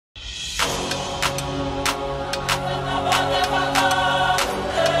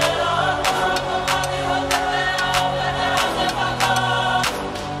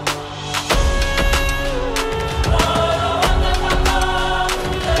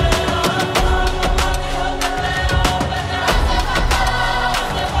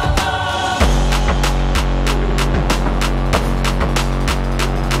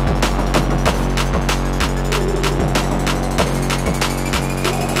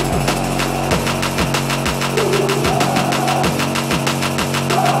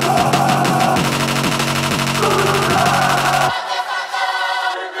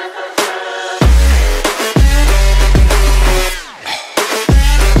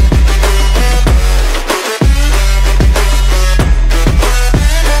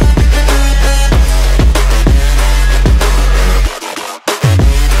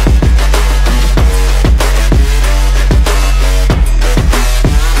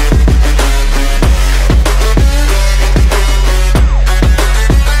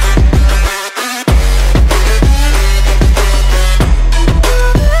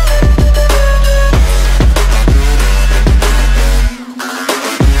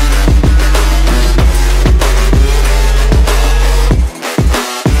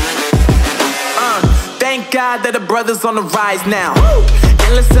of the brothers on the rise now.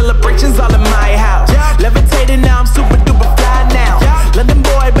 Endless celebrations all in my house. Levitating now, I'm super duper fly now. London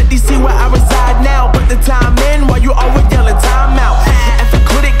boy, but DC where I reside now. Put the time in while you always yelling time out. And for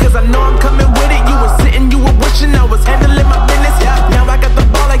quit it, cause I know I'm coming with it. You were sitting, you were wishing I was handling my business. Now I got the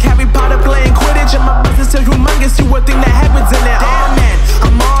ball like Harry Potter playing Quidditch. And my business is humongous, you would think that happens in it. Oh man,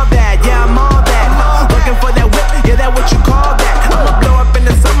 I'm all that, yeah, I'm all that. Working for that whip, yeah, that what you call that. I'ma blow up in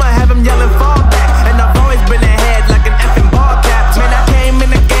the summer, have him yelling fall back. And I've always been ahead like an effing ball cap. Man, I came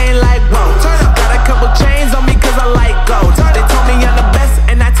in the game like, whoa. Got a couple chains on me cause I like gold. They told me I'm the best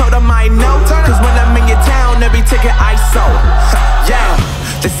and I told them I know. Cause when I'm in your town, every ticket I sold. Yeah,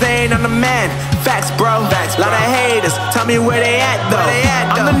 they saying I'm the man. Facts, bro. Lot of haters, tell me where they at though.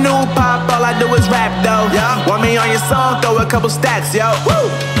 I'm the new pop, all I do is rap though. Want me on your song, throw a couple stacks, yo.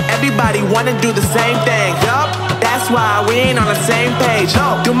 Everybody wanna do the same thing. That's why we ain't on the same page.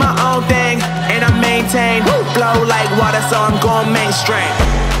 Do my own thing and I maintain. Flow like water, so I'm going mainstream.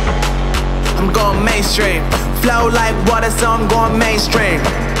 I'm going mainstream. Flow like water, so I'm going mainstream.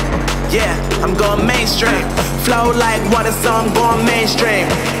 Yeah, I'm going mainstream. Flow like water, so I'm going mainstream.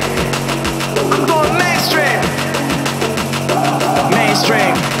 I'm going mainstream.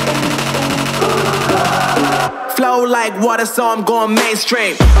 Mainstream. Flow like water, so I'm going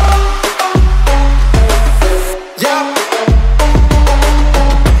mainstream. Yup.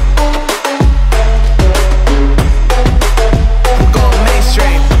 I'm going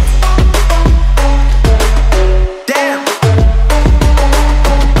mainstream. Damn.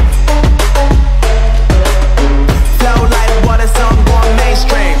 Flow like water, so I'm going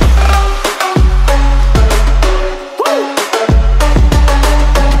mainstream.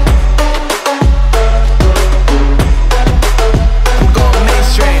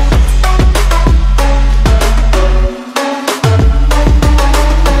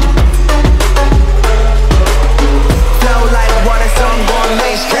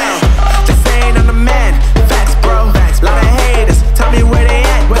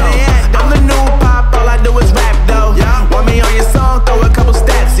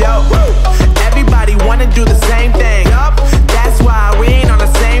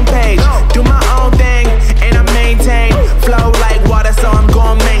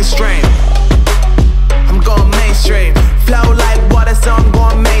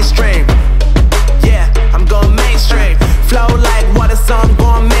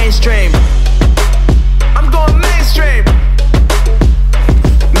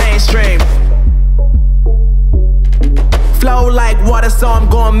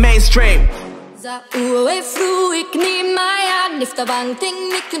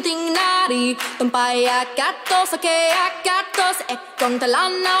 Con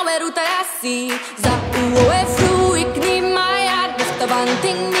talana veruta assi za uwe fruik ni maya diftavan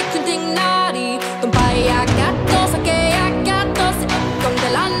ting ni kunting nari tumpaya gato sake gato con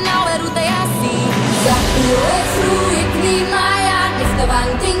talana veruta assi za uwe fruik ni maya